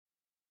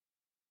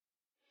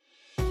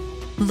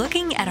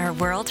Looking at our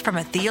world from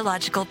a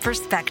theological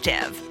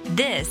perspective.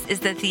 This is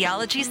the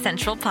Theology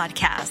Central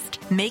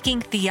Podcast,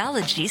 making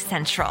theology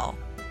central.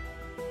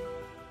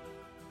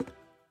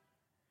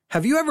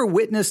 Have you ever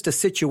witnessed a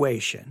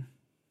situation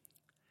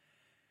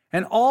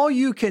and all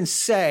you can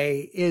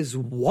say is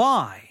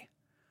why?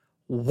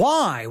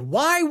 Why?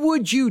 Why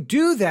would you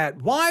do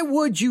that? Why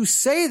would you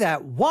say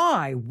that?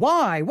 Why?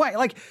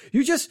 Like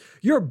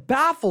you're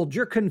baffled,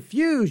 you're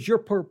confused,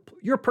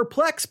 you're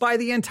perplexed by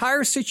the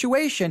entire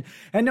situation.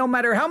 And no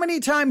matter how many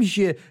times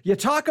you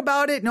talk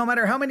about it, no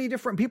matter how many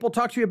different people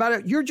talk to you about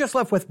it, you're just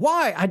left with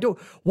why?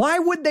 Why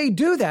would they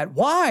do that?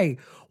 Why?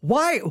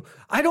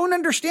 I don't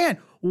understand.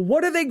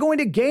 What are they going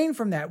to gain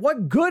from that?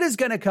 What good is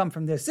going to come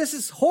from this? This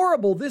is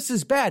horrible. This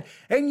is bad.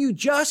 And you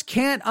just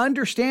can't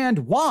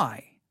understand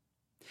why.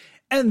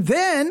 And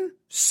then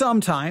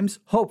sometimes,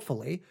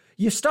 hopefully,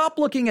 you stop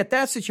looking at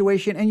that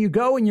situation and you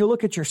go and you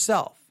look at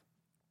yourself.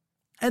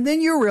 And then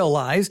you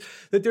realize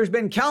that there's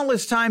been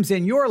countless times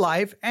in your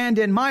life and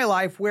in my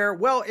life where,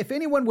 well, if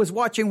anyone was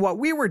watching what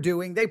we were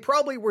doing, they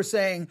probably were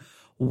saying,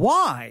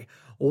 why?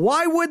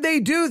 Why would they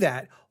do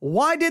that?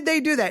 Why did they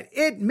do that?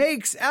 It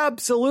makes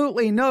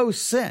absolutely no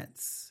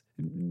sense.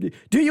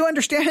 Do you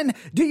understand?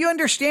 Do you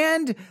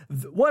understand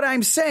what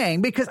I'm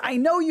saying? Because I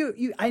know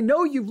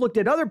you've looked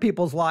at other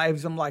people's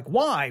lives. I'm like,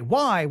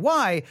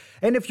 why?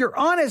 And if you're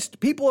honest,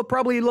 people have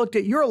probably looked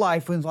at your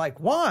life and like,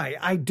 why?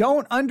 I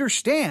don't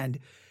understand.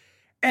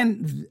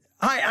 And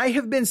I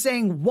have been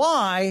saying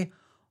why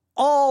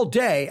all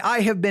day.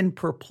 I have been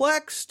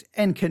perplexed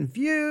and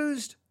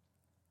confused.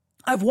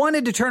 I've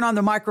wanted to turn on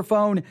the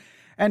microphone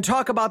and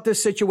talk about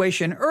this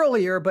situation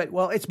earlier, but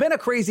well, it's been a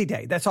crazy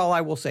day. That's all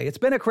I will say. It's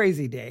been a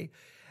crazy day.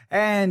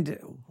 And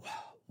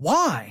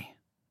why?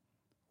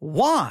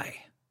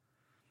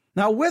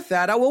 Now with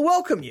that, I will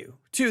welcome you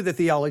to the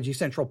Theology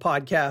Central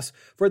Podcast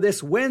for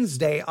this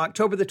Wednesday,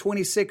 October the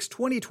 26th,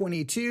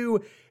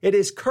 2022. It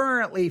is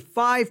currently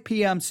 5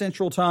 p.m.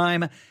 Central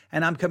Time,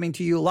 and I'm coming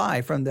to you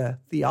live from the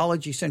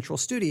Theology Central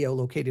studio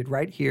located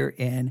right here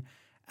in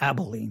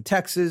Abilene,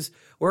 Texas,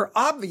 where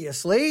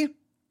obviously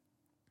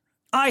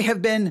I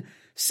have been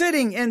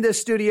sitting in this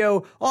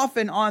studio off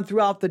and on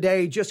throughout the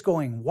day just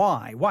going,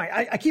 why?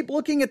 I keep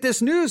looking at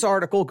this news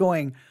article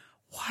going,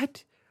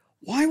 what?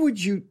 Why would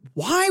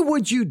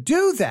you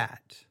do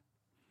that?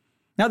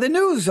 Now, the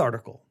news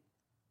article,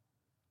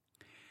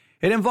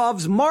 it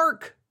involves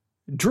Mark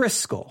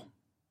Driscoll.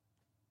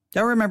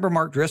 Y'all remember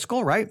Mark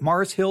Driscoll, right?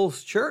 Mars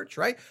Hill's Church,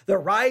 right? The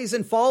rise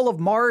and fall of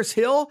Mars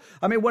Hill.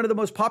 I mean, one of the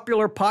most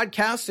popular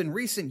podcasts in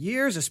recent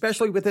years,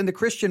 especially within the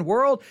Christian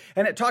world.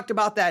 And it talked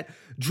about that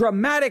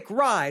dramatic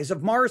rise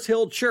of Mars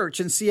Hill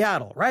Church in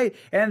Seattle, right?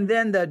 And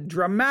then the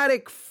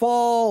dramatic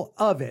fall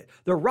of it.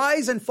 The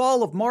rise and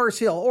fall of Mars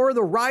Hill, or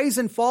the rise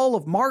and fall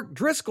of Mark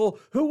Driscoll,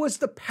 who was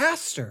the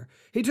pastor.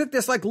 He took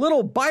this like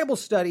little Bible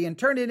study and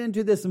turned it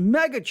into this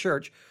mega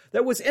church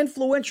that was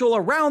influential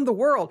around the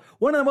world.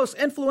 One of the most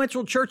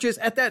influential churches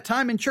at that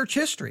time in church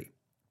history.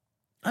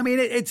 I mean,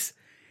 it's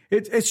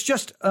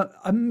just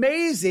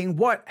amazing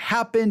what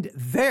happened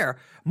there.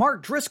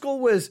 Mark Driscoll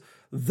was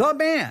the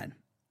man.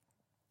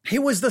 He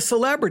was the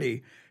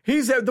celebrity.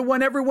 He's the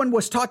one everyone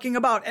was talking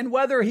about. And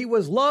whether he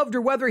was loved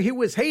or whether he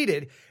was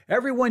hated,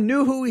 everyone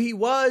knew who he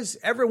was.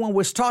 Everyone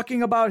was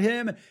talking about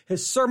him.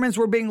 His sermons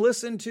were being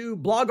listened to,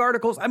 blog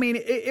articles. I mean,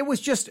 it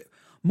was just,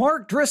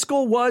 Mark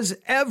Driscoll was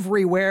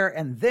everywhere.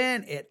 And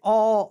then it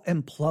all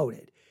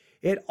imploded.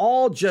 It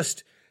all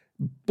just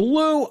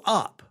blew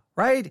up,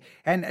 right?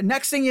 And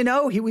next thing you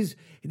know,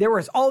 there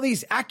was all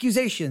these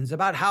accusations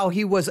about how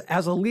he was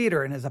as a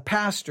leader and as a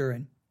pastor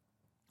and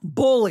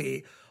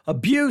bully,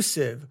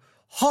 abusive,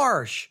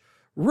 harsh,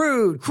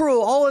 rude,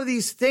 cruel, all of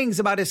these things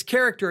about his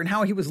character and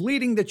how he was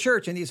leading the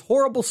church and these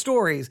horrible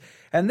stories.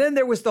 And then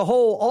there was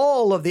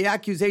all of the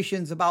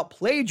accusations about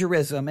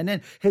plagiarism. And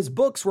then his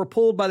books were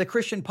pulled by the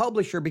Christian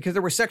publisher because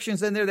there were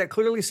sections in there that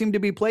clearly seemed to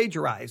be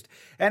plagiarized.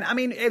 And I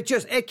mean,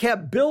 it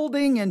kept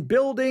building and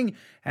building.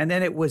 And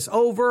then it was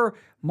over.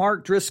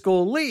 Mark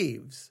Driscoll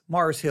leaves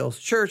Mars Hill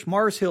Church.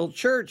 Mars Hill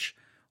Church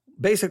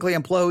basically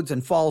implodes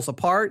and falls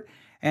apart.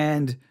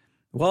 And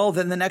well,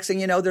 then the next thing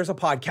you know, there's a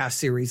podcast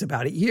series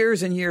about it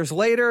years and years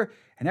later,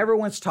 and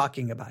everyone's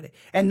talking about it.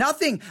 And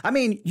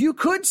you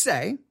could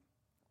say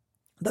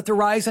that the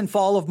rise and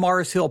fall of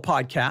Mars Hill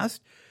podcast,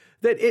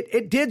 that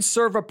it did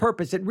serve a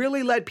purpose. It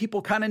really let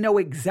people kind of know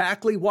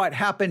exactly what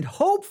happened.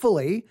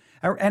 Hopefully,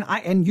 and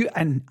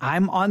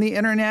I'm on the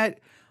internet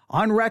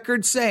on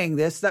record saying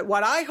this, that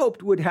what I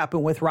hoped would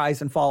happen with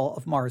Rise and Fall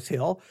of Mars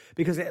Hill,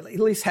 because it at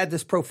least had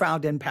this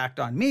profound impact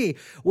on me,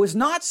 was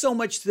not so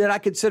much that I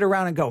could sit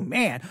around and go,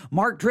 man,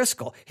 Mark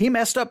Driscoll, he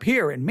messed up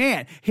here, and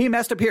man, he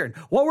messed up here. And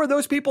what were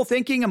those people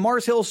thinking in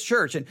Mars Hill's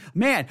church? And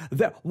man,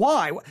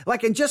 why?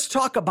 And just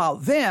talk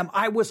about them.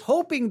 I was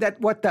hoping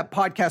that what that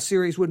podcast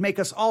series would make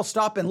us all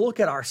stop and look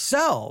at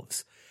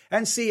ourselves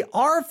and see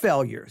our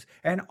failures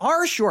and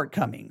our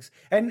shortcomings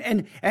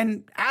and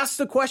ask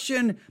the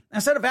question,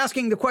 instead of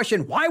asking the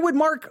question, why would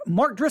Mark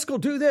Driscoll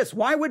do this?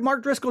 Why would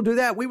Mark Driscoll do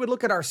that? We would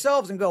look at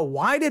ourselves and go,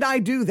 why did I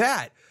do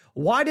that?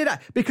 Why did I?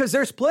 Because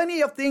there's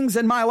plenty of things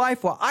in my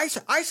life where I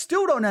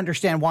still don't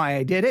understand why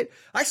I did it.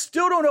 I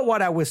still don't know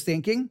what I was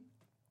thinking.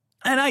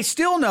 And I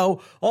still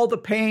know all the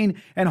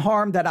pain and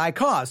harm that I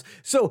caused.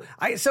 So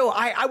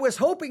I was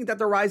hoping that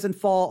the rise and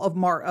fall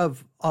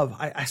of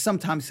I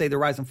sometimes say the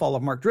rise and fall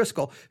of Mark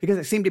Driscoll because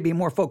it seemed to be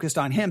more focused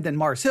on him than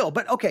Mars Hill.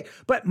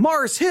 But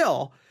Mars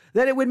Hill,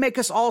 that it would make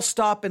us all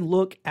stop and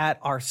look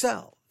at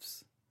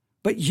ourselves.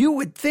 But you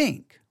would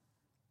think,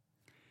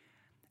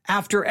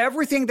 after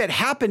everything that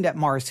happened at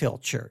Mars Hill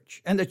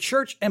Church and the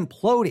church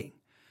imploding,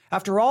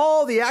 after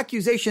all the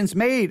accusations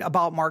made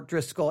about Mark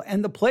Driscoll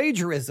and the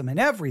plagiarism and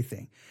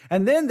everything,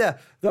 and then the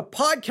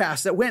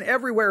podcast that went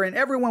everywhere and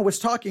everyone was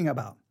talking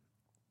about,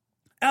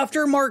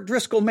 after Mark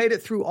Driscoll made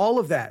it through all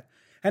of that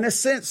and has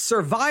since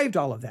survived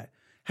all of that,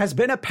 has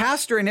been a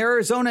pastor in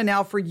Arizona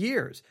now for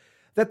years,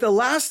 that the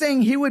last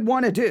thing he would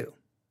want to do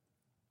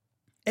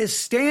is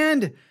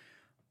stand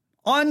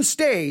on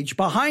stage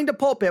behind a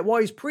pulpit while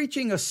he's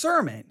preaching a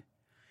sermon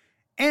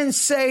and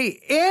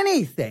say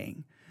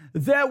anything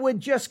that would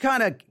just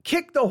kind of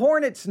kick the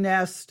hornet's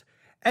nest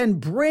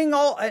and bring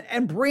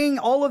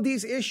all of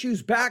these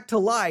issues back to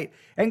light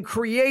and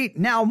create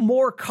now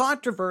more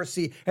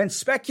controversy and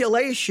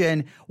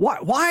speculation.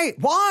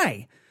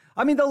 Why?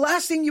 I mean, the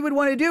last thing you would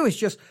want to do is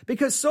just,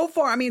 because so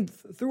far, I mean,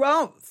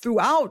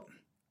 throughout,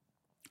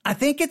 I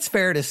think it's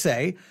fair to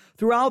say,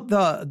 throughout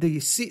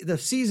the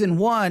season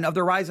 1 of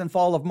the Rise and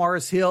Fall of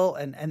Mars Hill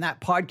and that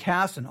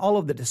podcast and all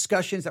of the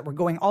discussions that were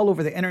going all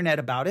over the internet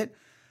about it,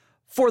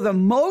 for the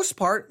most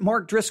part,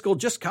 Mark Driscoll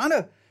just kind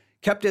of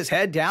kept his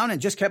head down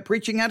and just kept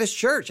preaching at his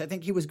church. I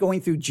think he was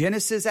going through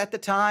Genesis at the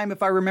time,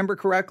 if I remember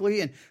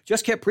correctly, and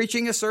just kept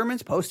preaching his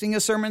sermons, posting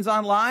his sermons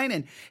online.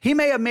 And he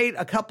may have made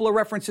a couple of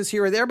references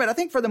here or there, but I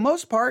think for the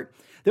most part,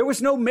 there was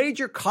no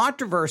major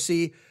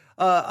controversy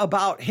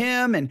about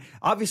him. And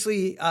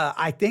obviously,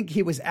 I think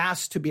he was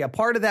asked to be a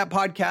part of that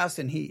podcast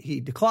and he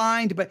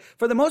declined. But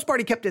for the most part,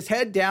 he kept his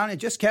head down and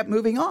just kept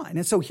moving on.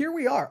 And so here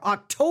we are,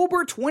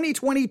 October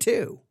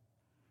 2022.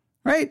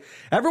 Right?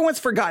 Everyone's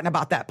forgotten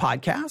about that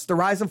podcast, The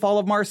Rise and Fall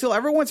of Mars Hill.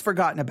 Everyone's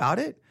forgotten about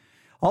it.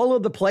 All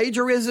of the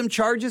plagiarism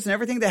charges and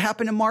everything that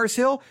happened in Mars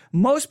Hill,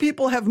 most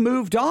people have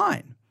moved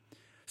on.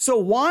 So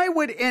why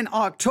would in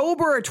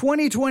October of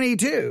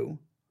 2022,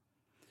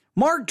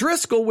 Mark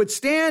Driscoll would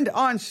stand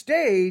on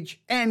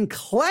stage and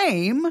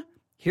claim,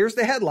 here's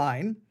the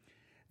headline,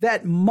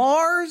 that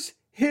Mars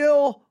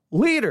Hill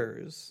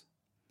leaders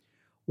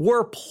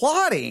were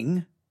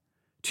plotting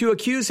to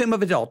accuse him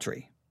of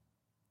adultery?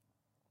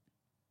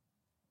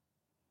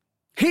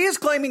 He is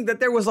claiming that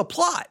there was a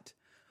plot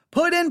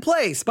put in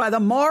place by the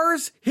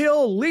Mars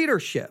Hill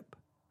leadership,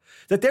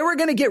 that they were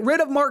going to get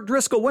rid of Mark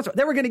Driscoll once.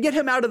 They were going to get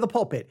him out of the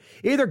pulpit,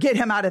 either get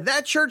him out of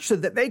that church so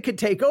that they could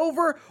take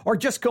over or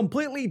just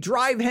completely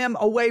drive him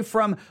away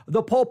from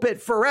the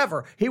pulpit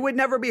forever. He would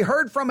never be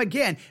heard from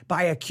again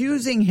by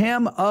accusing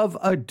him of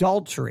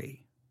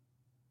adultery.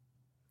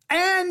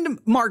 And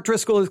Mark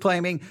Driscoll is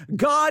claiming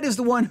God is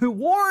the one who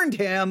warned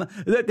him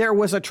that there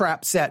was a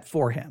trap set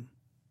for him.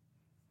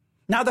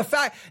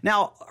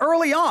 Now,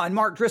 early on,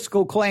 Mark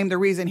Driscoll claimed the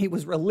reason he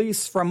was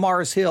released from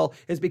Mars Hill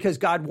is because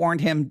God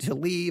warned him to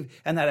leave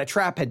and that a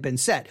trap had been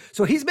set.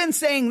 So he's been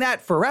saying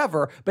that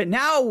forever, but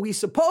now we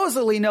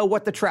supposedly know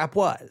what the trap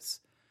was.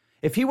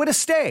 If he would have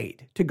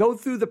stayed to go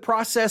through the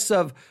process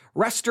of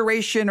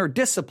restoration or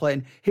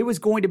discipline, he was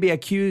going to be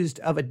accused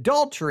of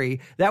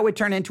adultery. That would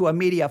turn into a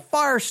media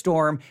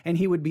firestorm and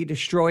he would be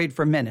destroyed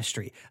from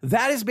ministry.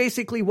 That is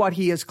basically what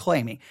he is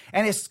claiming.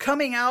 And it's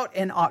coming out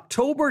in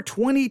October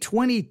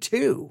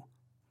 2022.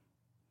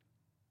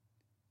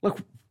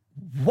 Look,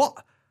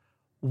 what?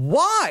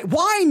 Why?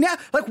 Why now?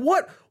 Like,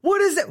 what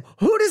is it?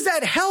 Who does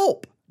that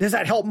help? Does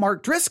that help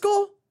Mark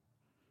Driscoll?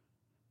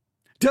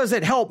 Does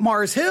it help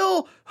Mars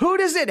Hill? Who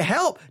does it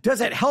help?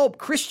 Does it help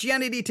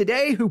Christianity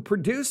Today, who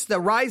produced the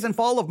Rise and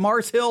Fall of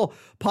Mars Hill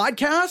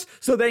podcast?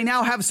 So they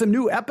now have some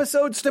new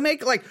episodes to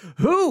make? Like,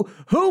 who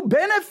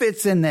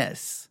benefits in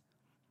this?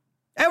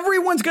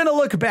 Everyone's going to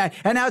look bad.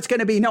 And now it's going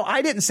to be, no,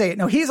 I didn't say it.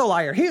 No, he's a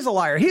liar. He's a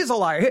liar. He's a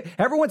liar.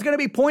 Everyone's going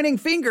to be pointing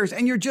fingers.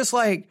 And you're just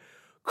like,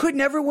 couldn't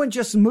everyone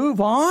just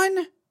move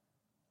on?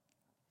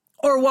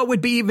 Or what would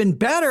be even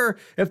better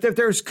if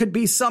there's could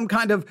be some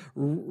kind of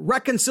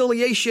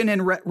reconciliation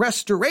and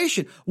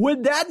restoration?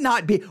 Wouldn't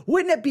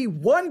it be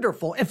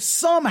wonderful if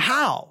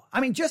somehow,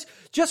 I mean, just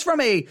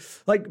from a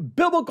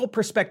biblical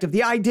perspective,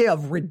 the idea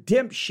of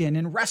redemption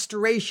and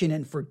restoration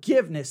and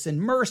forgiveness and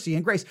mercy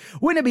and grace,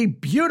 wouldn't it be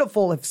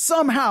beautiful if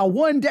somehow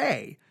one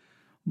day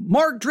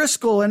Mark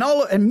Driscoll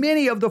and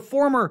many of the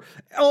former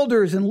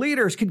elders and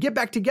leaders could get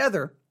back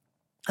together?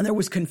 And there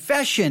was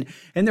confession,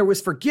 and there was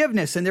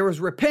forgiveness, and there was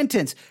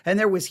repentance, and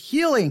there was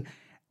healing.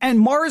 And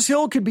Mars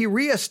Hill could be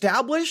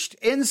reestablished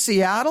in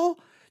Seattle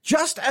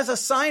just as a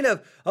sign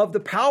of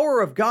the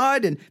power of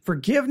God and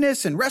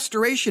forgiveness and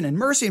restoration and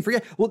mercy and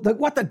forgiveness. Well,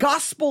 what the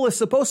gospel is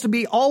supposed to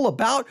be all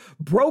about,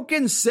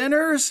 broken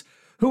sinners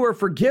who are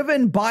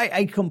forgiven by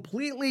a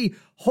completely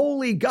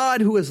holy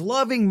God who is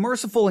loving,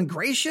 merciful, and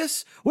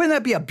gracious? Wouldn't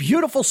that be a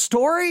beautiful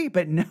story?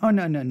 But no.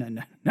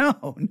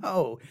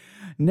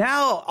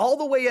 Now, all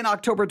the way in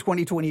October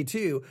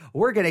 2022,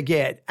 we're going to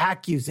get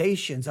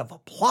accusations of a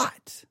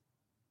plot.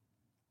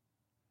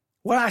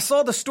 When I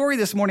saw the story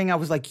this morning, I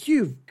was like,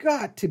 you've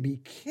got to be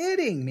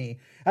kidding me.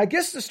 I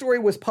guess the story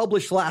was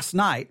published last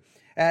night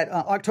at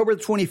October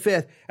the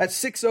 25th at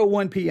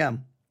 6:01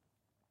 p.m.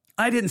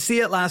 I didn't see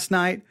it last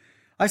night.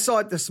 I saw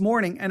it this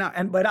morning,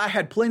 but I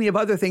had plenty of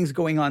other things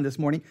going on this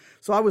morning.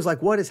 So I was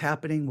like, what is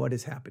happening? What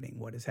is happening?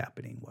 What is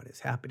happening? What is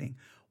happening?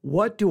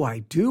 What do I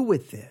do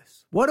with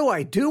this? What do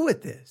I do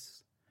with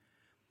this?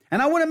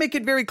 And I want to make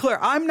it very clear.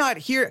 I'm not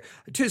here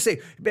to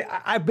say,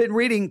 I've been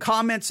reading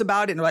comments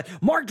about it and like,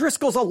 Mark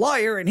Driscoll's a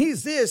liar and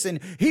he's this and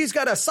he's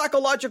got a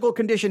psychological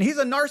condition. He's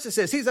a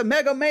narcissist. He's a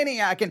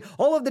megalomaniac and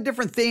all of the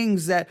different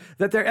things that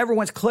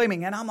everyone's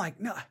claiming. And I'm like,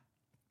 no,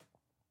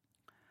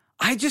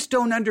 I just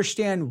don't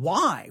understand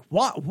why.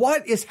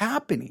 What is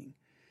happening?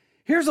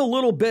 Here's a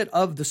little bit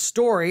of the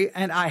story,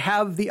 and I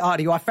have the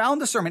audio. I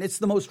found the sermon. It's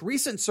the most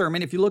recent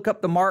sermon. If you look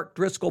up the Mark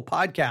Driscoll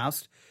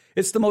podcast,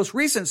 it's the most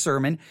recent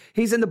sermon.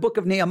 He's in the book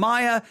of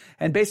Nehemiah,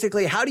 and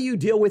basically, how do you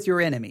deal with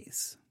your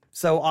enemies?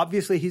 So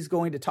obviously, he's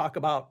going to talk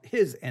about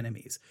his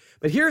enemies.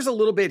 But here's a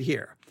little bit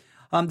here.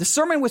 The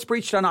sermon was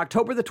preached on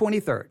October the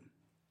 23rd.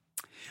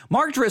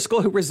 Mark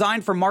Driscoll, who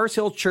resigned from Mars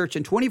Hill Church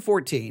in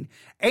 2014,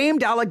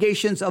 aimed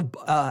allegations of,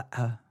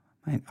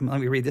 let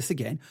me read this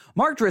again.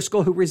 Mark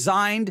Driscoll, who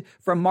resigned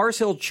from Mars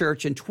Hill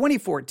Church in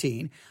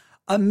 2014,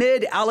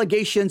 amid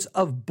allegations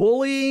of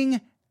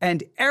bullying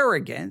and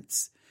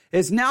arrogance,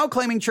 is now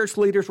claiming church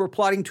leaders were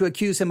plotting to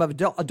accuse him of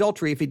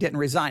adultery if he didn't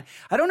resign.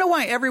 I don't know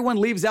why everyone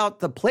leaves out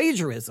the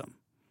plagiarism.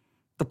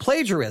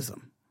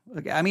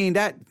 Okay, I mean,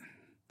 that...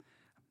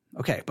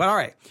 Okay, but all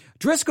right.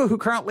 Driscoll, who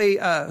currently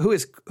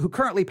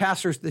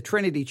pastors the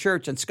Trinity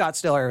Church in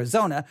Scottsdale,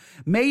 Arizona,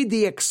 made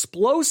the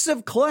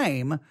explosive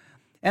claim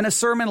in a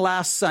sermon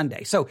last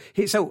Sunday. So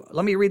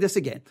let me read this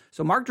again.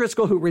 So Mark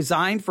Driscoll, who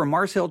resigned from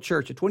Mars Hill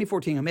Church in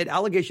 2014 amid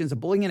allegations of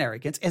bullying and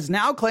arrogance, is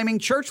now claiming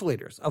church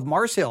leaders of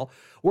Mars Hill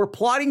were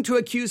plotting to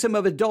accuse him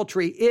of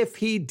adultery if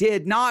he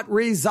did not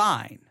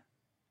resign.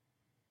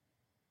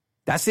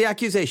 That's the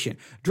accusation.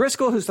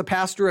 Driscoll, who's the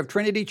pastor of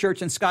Trinity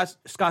Church in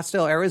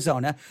Scottsdale,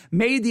 Arizona,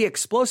 made the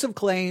explosive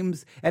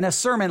claims in a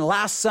sermon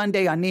last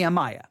Sunday on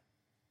Nehemiah.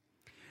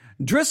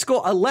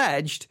 Driscoll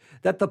alleged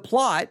that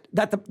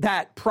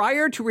that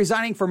prior to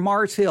resigning from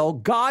Mars Hill,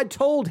 God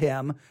told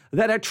him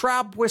that a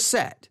trap was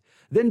set.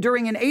 Then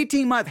during an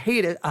 18-month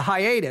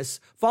hiatus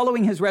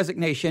following his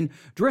resignation,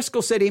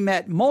 Driscoll said he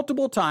met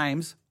multiple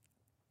times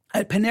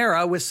at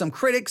Panera with some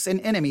critics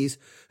and enemies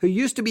who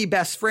used to be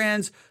best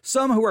friends,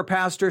 some who were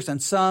pastors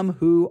and some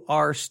who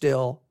are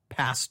still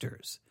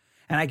pastors.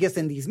 And I guess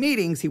in these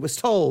meetings, he was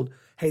told,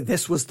 hey,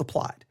 this was the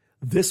plot.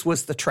 This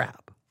was the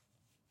trap.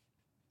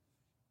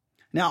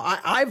 Now,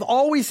 I've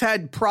always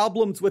had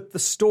problems with the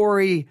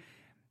story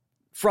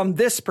from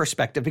this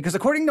perspective, because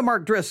according to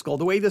Mark Driscoll,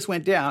 the way this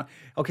went down,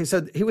 okay,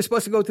 so he was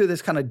supposed to go through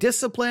this kind of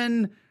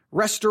discipline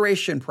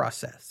restoration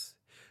process.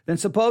 Then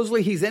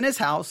supposedly he's in his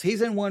house,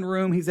 he's in one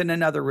room, he's in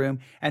another room,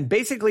 and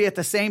basically at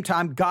the same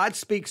time, God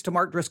speaks to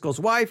Mark Driscoll's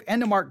wife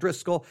and to Mark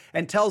Driscoll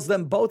and tells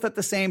them both at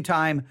the same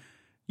time,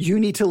 you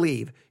need to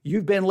leave.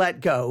 You've been let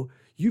go.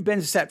 You've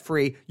been set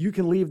free. You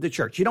can leave the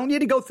church. You don't need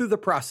to go through the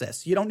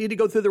process. You don't need to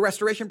go through the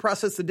restoration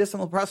process, the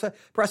discipline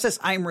process.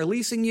 I'm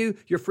releasing you.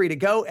 You're free to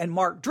go. And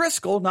Mark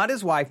Driscoll, not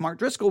his wife, Mark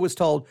Driscoll was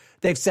told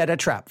they've set a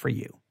trap for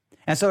you.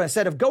 And so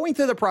instead of going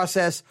through the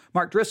process,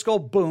 Mark Driscoll,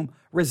 boom,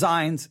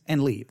 resigns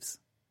and leaves.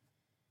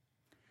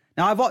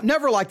 Now, I've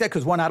never liked that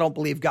because, one, I don't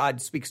believe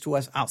God speaks to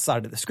us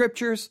outside of the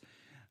scriptures.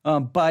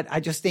 But I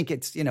just think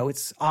it's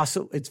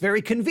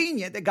very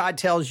convenient that God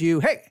tells you,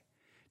 hey,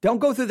 don't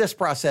go through this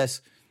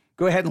process.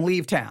 Go ahead and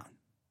leave town.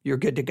 You're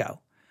good to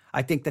go.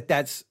 I think that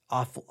that's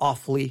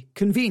awfully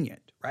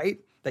convenient, right?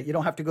 That you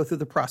don't have to go through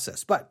the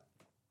process. But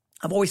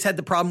I've always had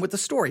the problem with the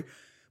story.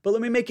 But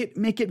let me make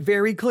it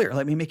very clear.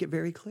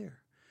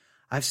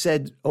 I've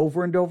said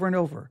over and over and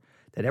over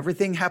that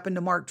everything happened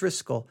to Mark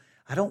Driscoll.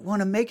 I don't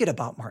want to make it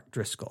about Mark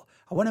Driscoll.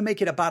 I want to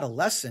make it about a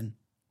lesson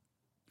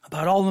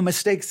about all the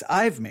mistakes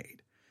I've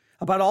made,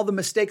 about all the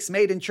mistakes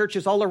made in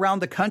churches all around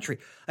the country.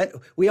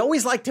 We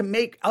always like to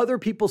make other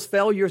people's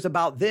failures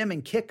about them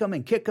and kick them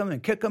and kick them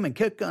and kick them and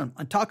kick them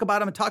and talk about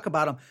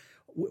them.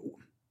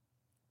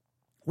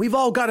 We've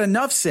all got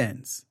enough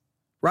sins,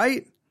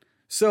 right?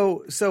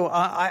 So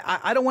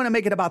I don't want to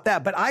make it about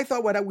that, but I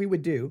thought what we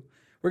would do,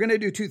 we're going to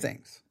do two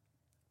things.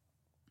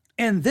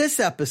 In this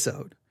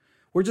episode,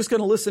 we're just going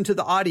to listen to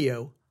the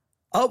audio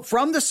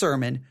from the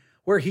sermon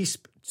where he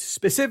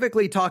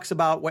specifically talks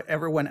about what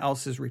everyone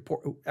else is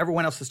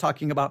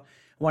talking about,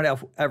 what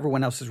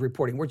everyone else is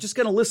reporting. We're just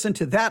going to listen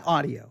to that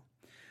audio.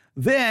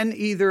 Then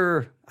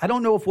I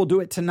don't know if we'll do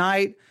it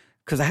tonight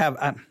because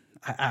I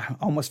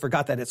almost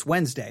forgot that it's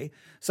Wednesday.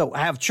 So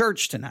I have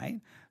church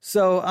tonight.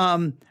 So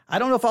I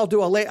don't know if I'll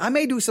do I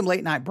may do some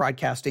late night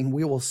broadcasting.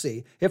 We will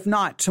see. If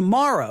not,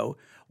 tomorrow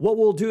what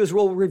we'll do is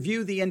we'll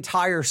review the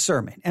entire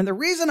sermon. And the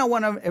reason I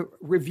want to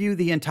review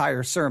the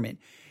entire sermon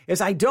is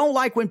I don't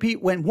like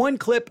when one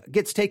clip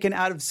gets taken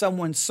out of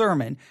someone's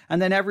sermon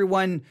and then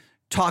everyone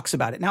talks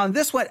about it. Now, in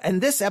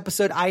this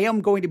episode, I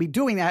am going to be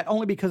doing that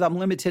only because I'm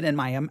limited in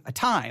my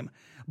time.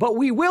 But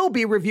we will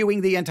be reviewing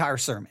the entire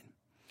sermon.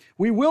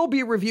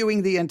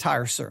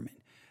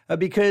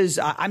 Because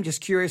I'm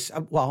just curious,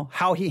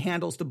 how he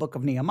handles the book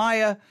of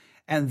Nehemiah,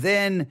 and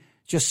then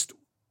just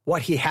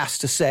what he has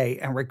to say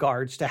in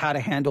regards to how to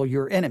handle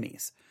your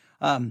enemies.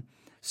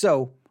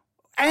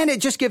 And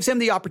it just gives him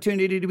the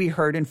opportunity to be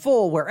heard in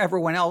full, where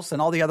everyone else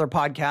and all the other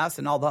podcasts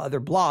and all the other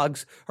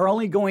blogs are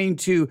only going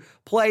to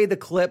play the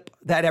clip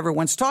that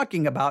everyone's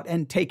talking about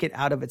and take it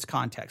out of its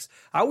context.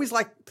 I always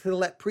like to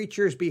let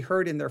preachers be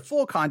heard in their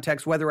full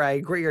context, whether I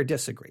agree or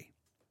disagree.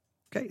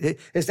 Okay,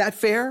 is that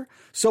fair?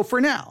 So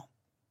for now,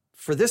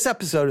 for this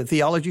episode of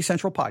Theology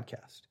Central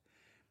Podcast,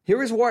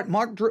 here is what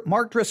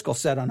Mark Driscoll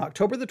said on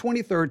October the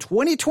 23rd,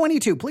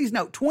 2022. Please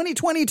note,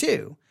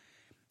 2022.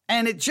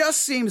 And it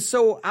just seems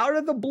so out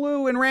of the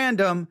blue and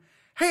random.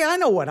 Hey, I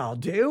know what I'll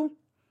do.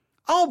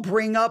 I'll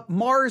bring up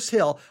Mars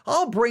Hill.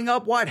 I'll bring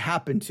up what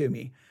happened to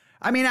me.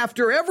 I mean,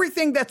 after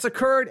everything that's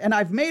occurred and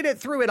I've made it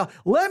through it all,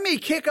 let me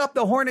kick up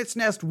the hornet's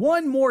nest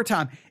one more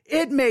time.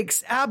 It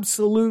makes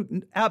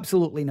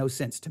absolutely no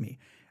sense to me.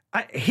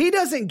 He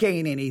doesn't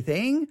gain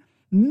anything.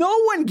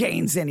 No one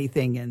gains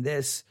anything in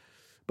this.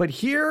 But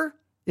here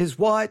is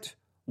what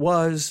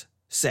was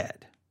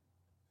said.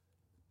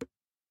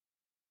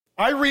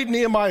 I read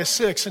Nehemiah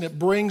 6 and it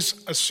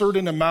brings a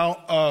certain amount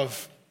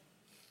of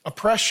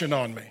oppression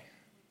on me.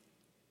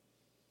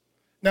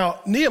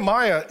 Now,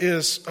 Nehemiah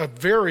is a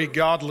very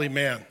godly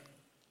man,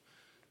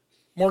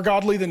 more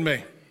godly than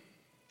me.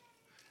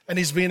 And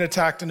he's being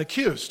attacked and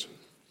accused.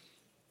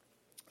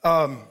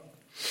 Some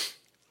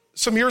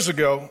years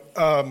ago,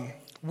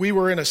 we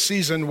were in a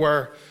season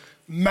where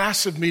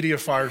massive media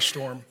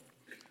firestorm,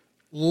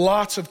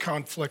 lots of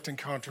conflict and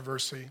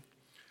controversy.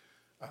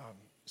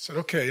 Said,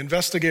 okay,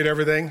 investigate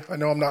everything. I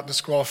know I'm not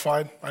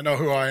disqualified. I know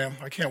who I am.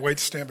 I can't wait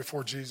to stand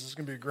before Jesus. It's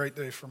going to be a great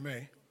day for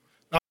me.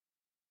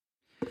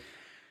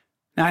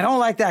 Now, I don't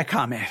like that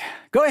comment.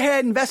 Go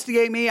ahead,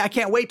 investigate me. I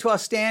can't wait till I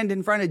stand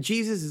in front of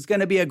Jesus. It's going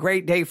to be a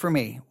great day for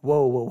me.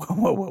 Whoa.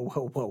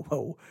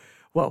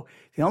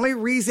 The only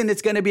reason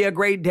it's going to be a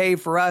great day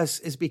for us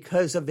is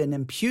because of an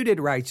imputed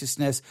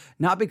righteousness,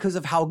 not because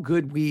of how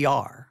good we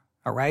are.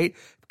 All right?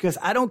 Because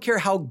I don't care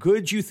how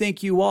good you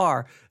think you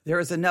are,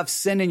 there is enough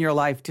sin in your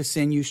life to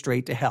send you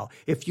straight to hell.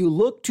 If you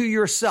look to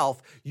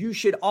yourself, you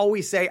should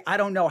always say, I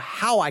don't know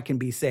how I can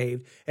be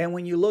saved. And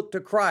when you look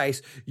to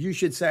Christ, you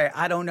should say,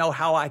 I don't know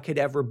how I could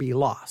ever be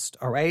lost.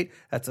 All right?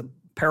 That's a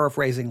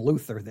paraphrasing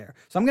Luther there.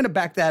 So I'm going to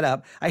back that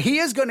up. He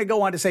is going to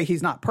go on to say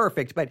he's not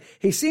perfect, but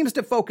he seems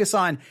to focus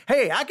on,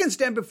 hey, I can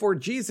stand before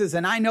Jesus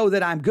and I know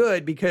that I'm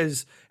good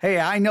because, hey,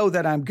 I know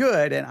that I'm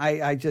good. And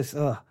I just,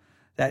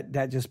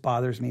 that just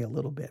bothers me a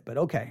little bit, but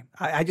okay.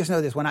 I just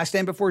know this. When I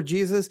stand before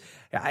Jesus,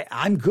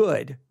 I'm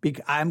good.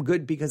 I'm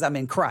good because I'm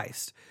in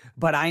Christ.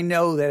 But I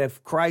know that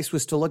if Christ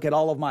was to look at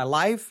all of my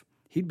life,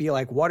 he'd be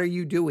like, what are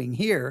you doing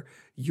here?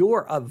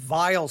 You're a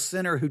vile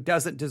sinner who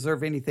doesn't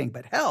deserve anything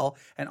but hell.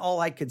 And all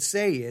I could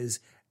say is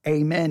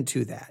amen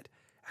to that.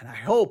 And I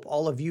hope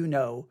all of you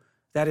know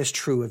that is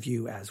true of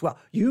you as well.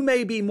 You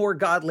may be more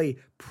godly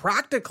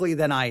practically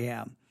than I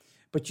am,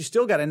 but you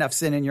still got enough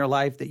sin in your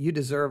life that you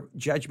deserve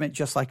judgment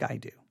just like I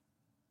do.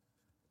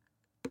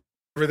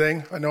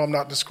 Everything. I know I'm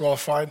not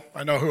disqualified.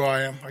 I know who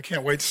I am. I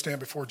can't wait to stand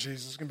before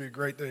Jesus. It's going to be a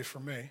great day for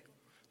me.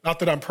 Not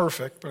that I'm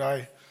perfect, but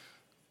I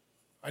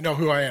know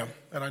who I am,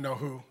 and I know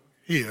who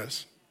he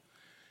is.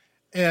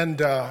 And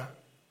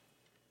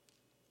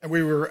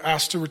we were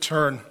asked to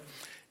return,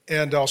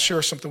 and I'll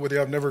share something with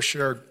you I've never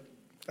shared.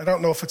 I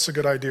don't know if it's a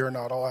good idea or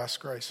not. I'll ask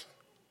Grace.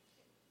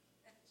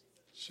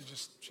 She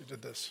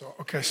did this. So,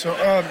 okay, so...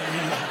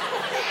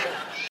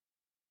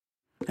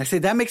 I say,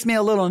 that makes me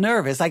a little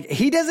nervous. Like,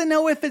 he doesn't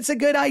know if it's a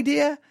good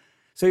idea?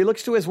 So he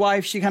looks to his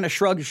wife. She kind of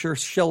shrugs her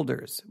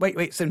shoulders.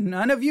 Wait, so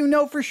none of you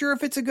know for sure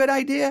if it's a good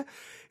idea?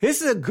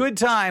 This is a good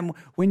time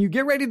when you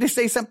get ready to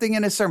say something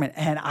in a sermon.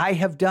 And I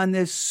have done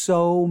this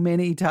so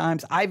many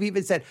times. I've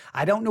even said,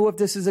 I don't know if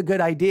this is a good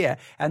idea.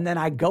 And then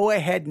I go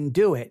ahead and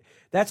do it.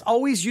 That's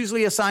always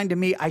usually a sign to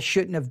me I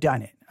shouldn't have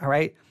done it. All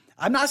right.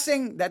 I'm not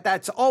saying that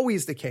that's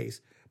always the case,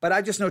 but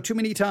I just know too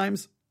many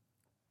times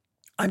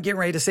I'm getting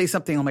ready to say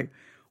something. I'm like,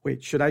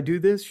 wait, should I do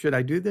this? Should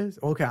I do this?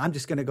 Okay, I'm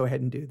just going to go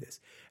ahead and do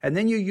this. And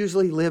then you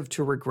usually live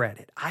to regret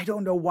it. I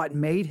don't know what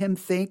made him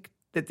think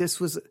that this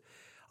was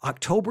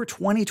October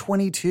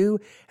 2022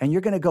 and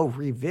you're going to go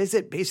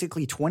revisit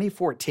basically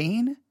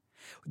 2014.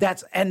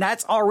 That's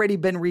already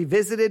been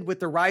revisited with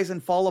the Rise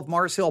and Fall of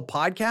Mars Hill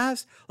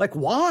podcast. Like,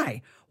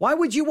 why? Why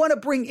would you want to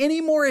bring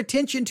any more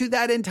attention to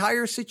that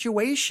entire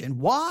situation?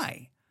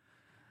 Why?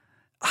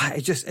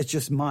 It's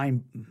just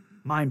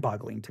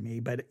mind-boggling to me.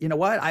 But you know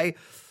what? I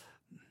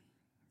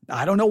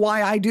don't know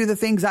why I do the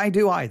things I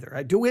do either.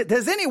 I do it.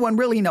 Does anyone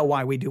really know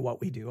why we do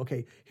what we do?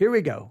 Okay, here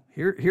we go.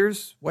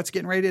 Here's what's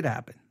getting ready to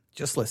happen.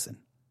 Just listen.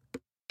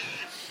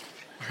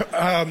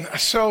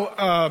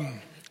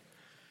 I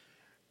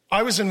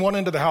was in one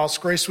end of the house.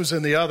 Grace was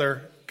in the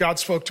other. God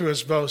spoke to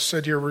us both,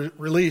 said, you're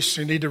released.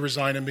 You need to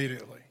resign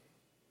immediately.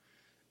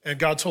 And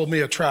God told me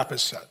a trap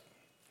is set.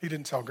 He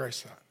didn't tell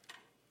Grace that.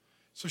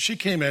 So she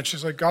came in.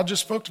 She's like, God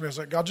just spoke to me. I was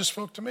like, God just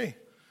spoke to me.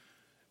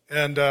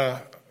 And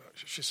I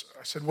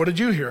said, what did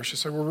you hear? She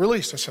said, we're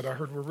released. I said, I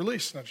heard we're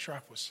released. And that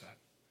trap was set.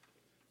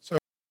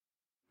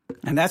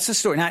 And that's the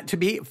story. Now, to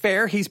be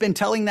fair, he's been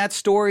telling that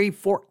story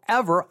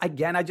forever.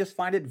 Again, I just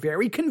find it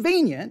very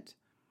convenient.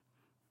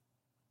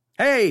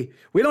 Hey,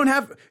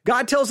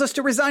 God tells us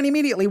to resign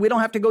immediately. We don't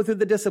have to go through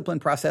the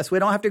discipline process. We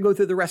don't have to go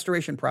through the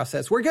restoration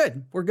process. We're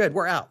good. We're good.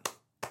 We're out.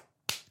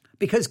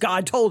 Because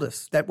God told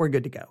us that we're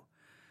good to go.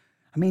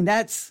 I mean,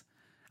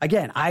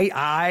 again,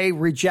 I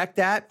reject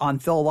that on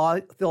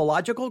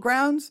theological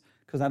grounds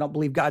because I don't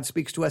believe God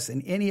speaks to us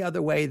in any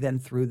other way than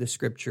through the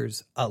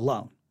scriptures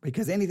alone.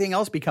 Because anything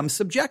else becomes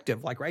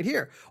subjective, like right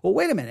here. Well,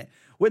 wait a minute.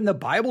 Wouldn't the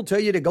Bible tell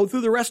you to go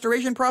through the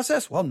restoration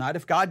process? Well, not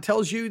if God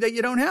tells you that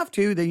you don't have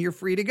to, then you're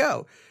free to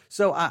go.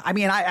 So,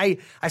 I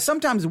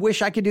sometimes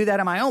wish I could do that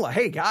in my own life.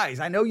 Hey,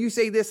 guys, I know you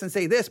say this and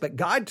say this, but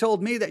God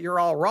told me that you're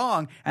all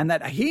wrong and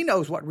that he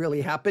knows what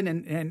really happened.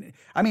 And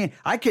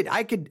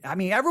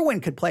everyone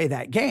could play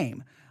that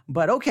game,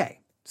 but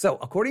okay. So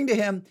according to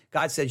him,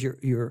 God says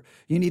you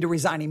need to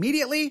resign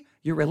immediately.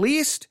 You're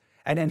released.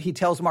 And then he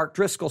tells Mark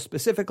Driscoll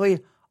specifically,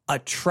 a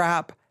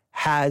trap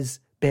has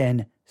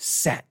been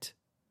set.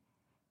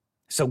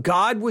 So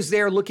God was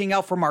there looking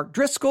out for Mark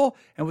Driscoll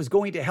and was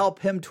going to help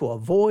him to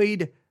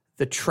avoid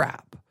the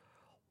trap.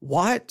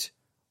 What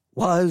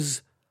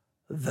was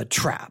the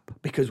trap?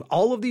 Because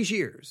all of these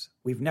years,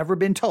 we've never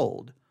been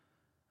told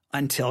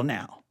until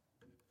now.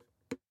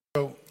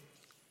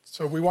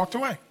 So we walked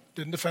away,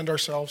 didn't defend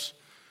ourselves.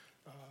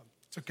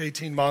 Took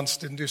 18 months,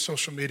 didn't do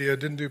social media,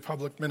 didn't do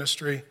public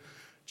ministry.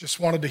 Just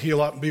wanted to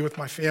heal up and be with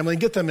my family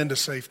and get them into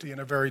safety in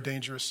a very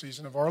dangerous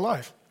season of our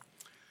life.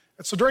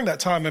 And so during that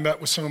time, I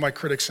met with some of my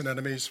critics and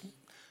enemies,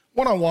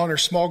 one-on-one or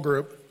small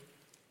group,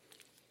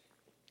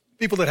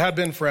 people that had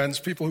been friends,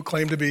 people who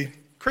claimed to be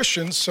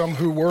Christians, some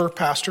who were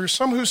pastors,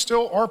 some who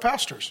still are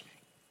pastors.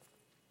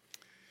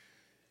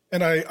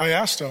 And I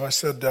asked them, I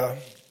said,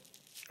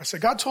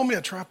 God told me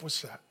a trap was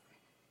set.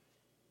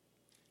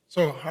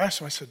 So I asked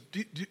them, I said,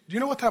 do you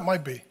know what that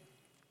might be?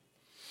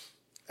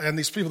 And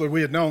these people that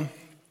we had known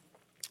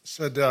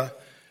said,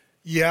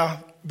 yeah,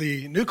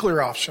 the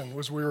nuclear option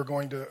was we were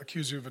going to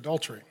accuse you of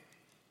adultery.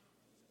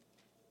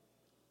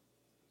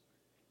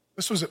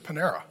 This was at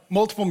Panera,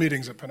 multiple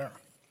meetings at Panera.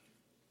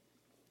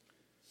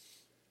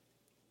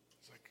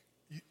 It's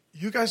like,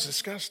 you guys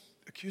discussed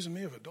accusing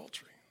me of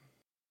adultery.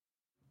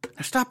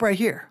 Now stop right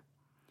here.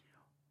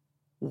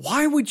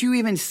 Why would you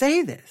even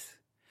say this?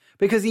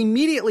 Because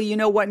immediately you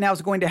know what now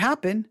is going to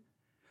happen.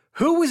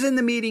 Who was in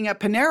the meeting at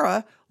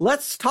Panera?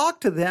 Let's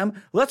talk to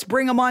them. Let's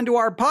bring them onto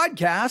our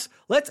podcast.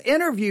 Let's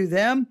interview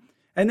them.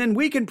 And then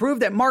we can prove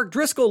that Mark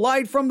Driscoll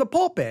lied from the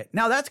pulpit.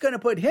 Now that's going to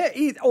put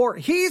he's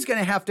going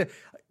to have to.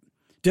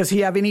 Does he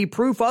have any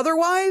proof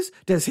otherwise?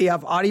 Does he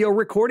have audio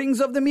recordings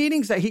of the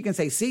meetings that he can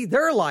say, see,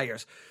 they're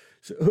liars.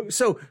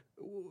 So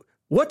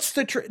what's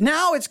the truth?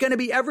 Now it's going to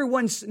be every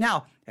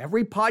podcaster,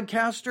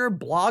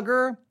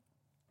 blogger,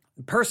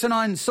 person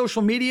on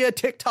social media,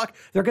 TikTok,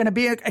 they're going to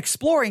be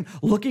exploring,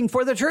 looking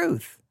for the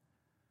truth.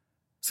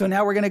 So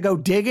now we're going to go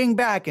digging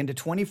back into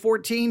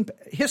 2014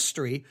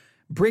 history,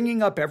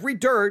 bringing up every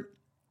dirt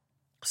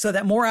so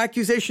that more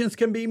accusations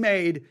can be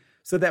made,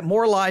 so that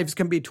more lives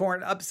can be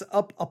torn up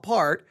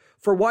apart.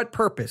 For what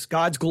purpose?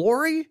 God's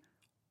glory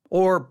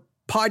or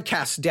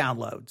podcast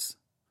downloads?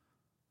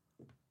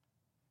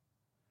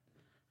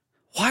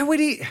 Why would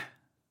he?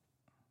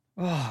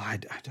 Oh, I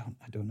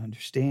don't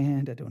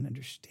understand. I don't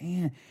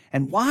understand.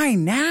 And why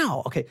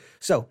now? Okay,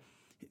 so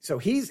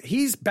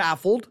he's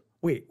baffled.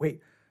 Wait.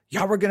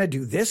 Y'all were going to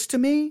do this to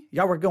me?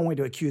 Y'all were going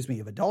to accuse me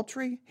of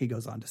adultery? He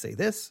goes on to say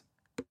this.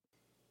 I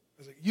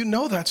was like, you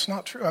know that's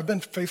not true. I've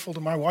been faithful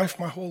to my wife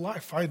my whole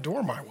life. I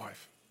adore my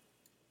wife.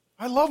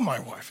 I love my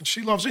wife, and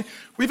she loves me.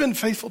 We've been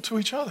faithful to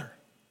each other.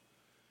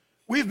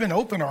 We've been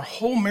open our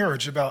whole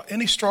marriage about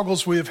any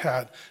struggles we have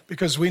had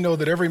because we know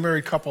that every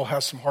married couple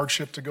has some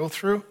hardship to go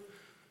through.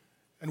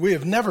 And we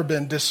have never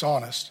been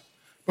dishonest,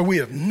 but we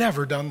have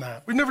never done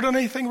that. We've never done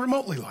anything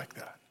remotely like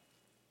that.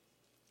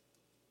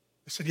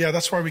 They said, yeah,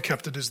 that's why we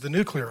kept it as the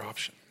nuclear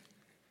option.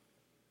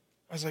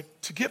 I was like,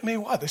 to get me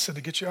what? They said,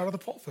 to get you out of the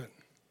pulpit.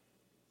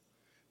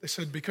 They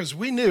said, because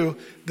we knew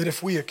that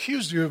if we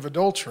accused you of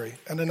adultery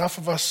and enough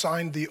of us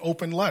signed the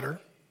open letter,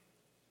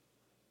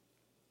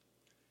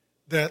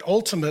 that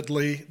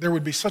ultimately there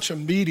would be such a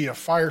media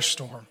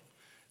firestorm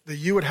that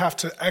you would have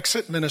to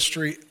exit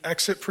ministry,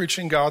 exit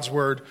preaching God's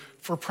word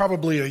for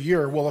probably a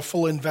year while a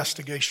full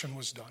investigation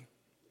was done.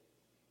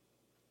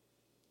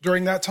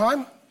 During that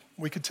time,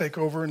 we could take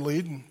over and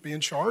lead and be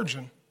in charge.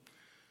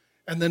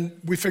 And then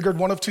we figured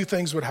one of two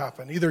things would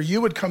happen. Either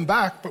you would come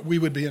back, but we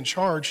would be in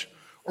charge,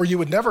 or you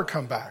would never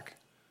come back,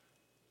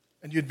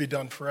 and you'd be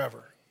done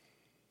forever.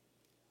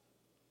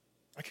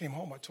 I came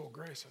home, I told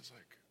Grace, I was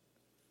like,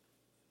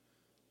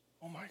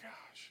 oh my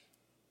gosh.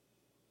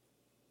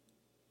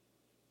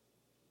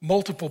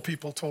 Multiple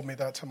people told me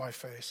that to my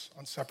face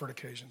on separate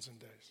occasions and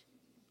days.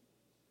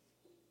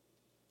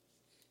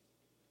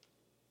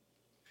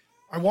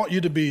 I want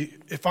you to be,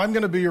 if I'm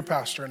going to be your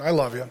pastor, and I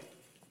love you,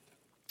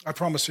 I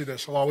promise you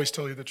this, I'll always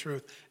tell you the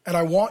truth. And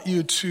I want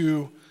you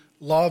to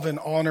love and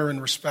honor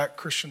and respect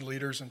Christian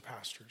leaders and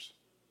pastors.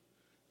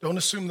 Don't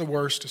assume the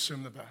worst,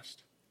 assume the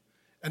best.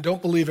 And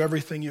don't believe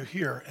everything you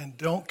hear, and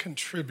don't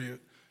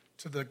contribute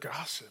to the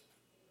gossip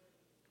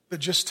that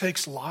just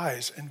takes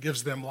lies and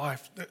gives them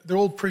life. The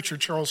old preacher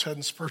Charles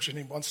Haddon Spurgeon,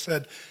 he once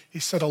said,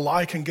 a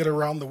lie can get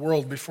around the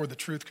world before the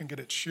truth can get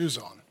its shoes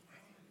on.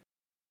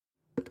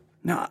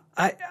 No,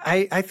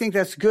 I think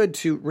that's good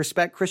to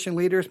respect Christian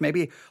leaders,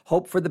 maybe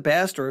hope for the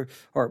best or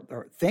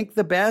think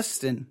the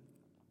best and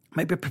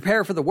maybe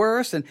prepare for the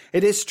worst. And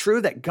it is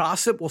true that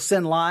gossip will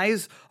send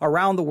lies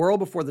around the world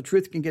before the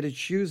truth can get its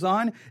shoes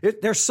on.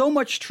 There's so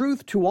much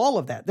truth to all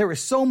of that. There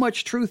is so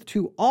much truth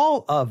to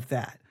all of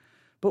that.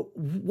 But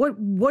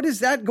what is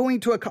that going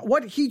to,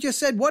 what he just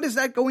said, what is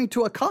that going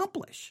to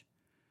accomplish?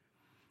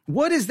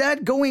 What is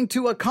that going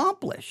to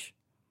accomplish?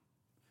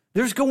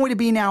 There's going to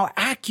be now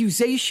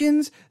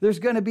accusations. It's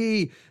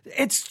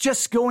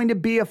just going to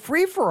be a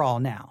free-for-all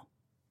now.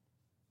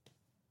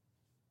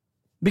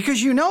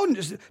 Because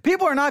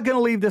people are not going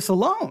to leave this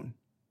alone.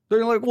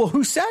 They're like, well,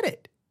 who said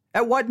it?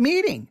 At what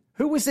meeting?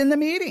 Who was in the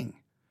meeting?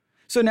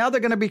 So now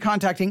they're going to be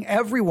contacting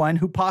everyone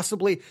who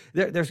possibly,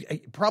 there's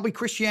probably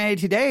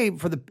Christianity Today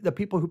for the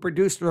people who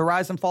produced The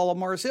Rise and Fall of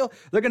Mars Hill.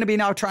 They're going to be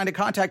now trying to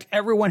contact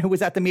everyone who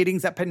was at the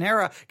meetings at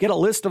Panera, get a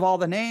list of all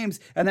the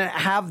names, and then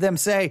have them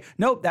say,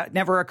 nope, that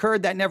never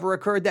occurred, that never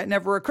occurred, that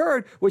never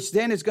occurred, which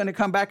then is going to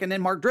come back, and then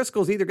Mark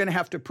Driscoll's either going to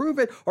have to prove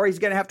it, or he's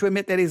going to have to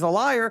admit that he's a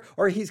liar,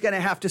 or he's going to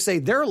have to say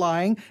they're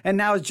lying, and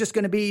now it's just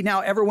going to be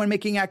now everyone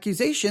making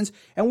accusations,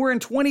 and we're in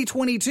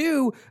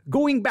 2022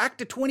 going back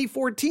to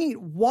 2014.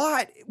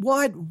 Why?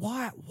 Now,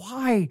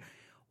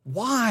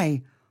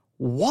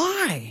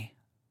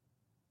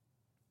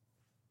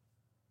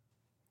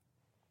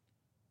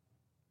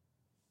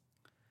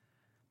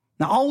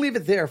 I'll leave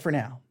it there for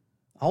now.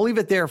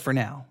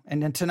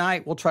 And then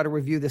tonight, we'll try to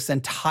review this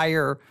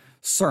entire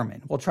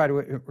sermon. We'll try to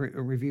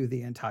review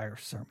the entire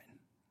sermon.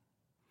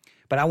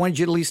 But I wanted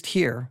you to at least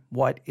hear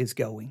what is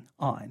going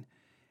on.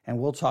 And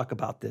we'll talk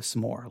about this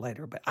more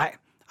later. But I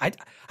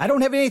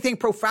don't have anything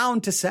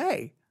profound to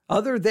say.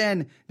 Other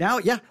than now,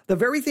 the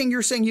very thing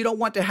you're saying you don't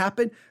want to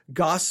happen,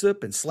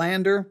 gossip and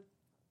slander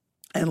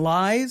and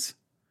lies.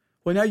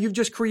 Well, now you've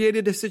just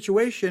created a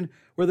situation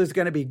where there's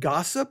going to be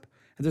gossip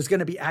and there's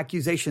going to be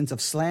accusations of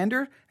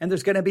slander and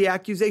there's going to be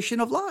accusation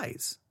of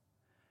lies.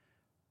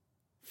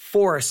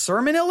 For a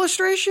sermon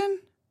illustration?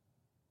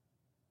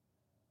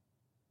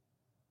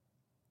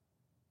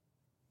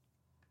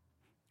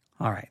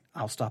 All right,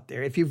 I'll stop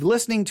there. If you're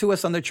listening to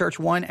us on the Church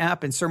One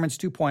app and Sermons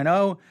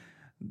 2.0,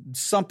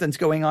 something's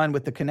going on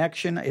with the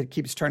connection. It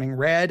keeps turning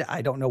red.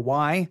 I don't know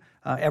why.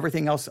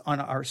 Everything else on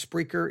our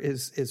Spreaker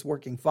is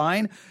working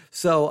fine.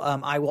 So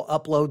I will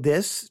upload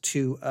this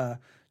to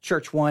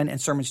Church One and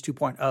Sermons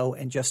 2.0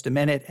 in just a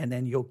minute, and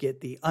then you'll get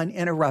the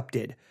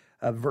uninterrupted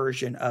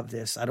version of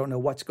this. I don't know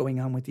what's going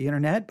on with the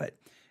internet, but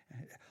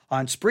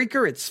on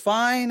Spreaker, it's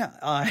fine.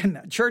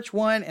 On Church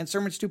One and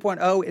Sermons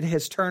 2.0, it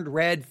has turned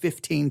red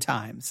 15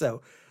 times.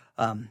 So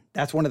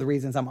that's one of the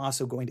reasons I'm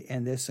also going to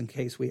end this in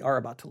case we are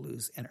about to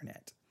lose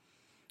internet.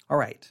 All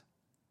right.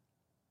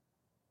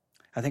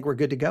 I think we're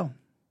good to go.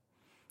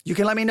 You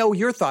can let me know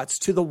your thoughts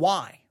to the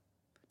why.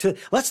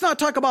 Let's not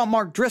talk about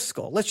Mark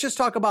Driscoll. Let's just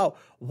talk about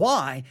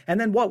why and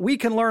then what we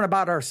can learn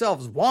about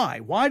ourselves. Why?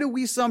 Why do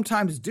we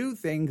sometimes do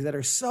things that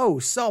are so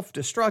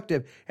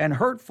self-destructive and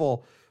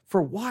hurtful?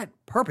 For what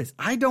purpose?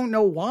 I don't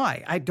know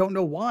why. I don't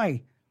know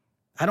why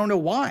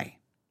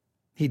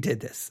he did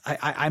this.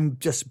 I'm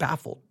just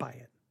baffled by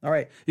it. All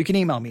right. You can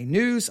email me,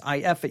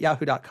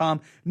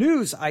 newsif@yahoo.com,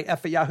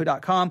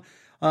 newsif@yahoo.com.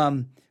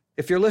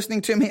 If you're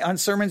listening to me on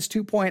Sermons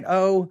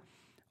 2.0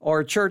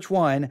 or Church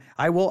One,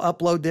 I will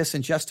upload this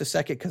in just a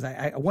second because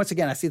I once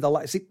again, I see the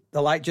light. See,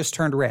 the light just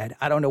turned red.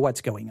 I don't know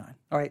what's going on.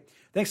 All right.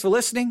 Thanks for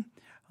listening.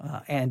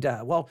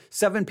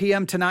 7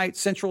 p.m. tonight,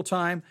 Central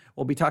Time,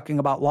 we'll be talking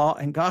about law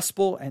and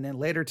gospel. And then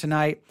later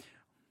tonight,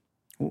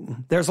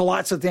 there's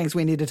lots of things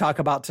we need to talk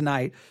about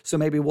tonight. So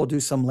maybe we'll do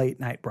some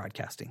late night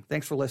broadcasting.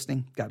 Thanks for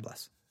listening. God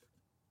bless.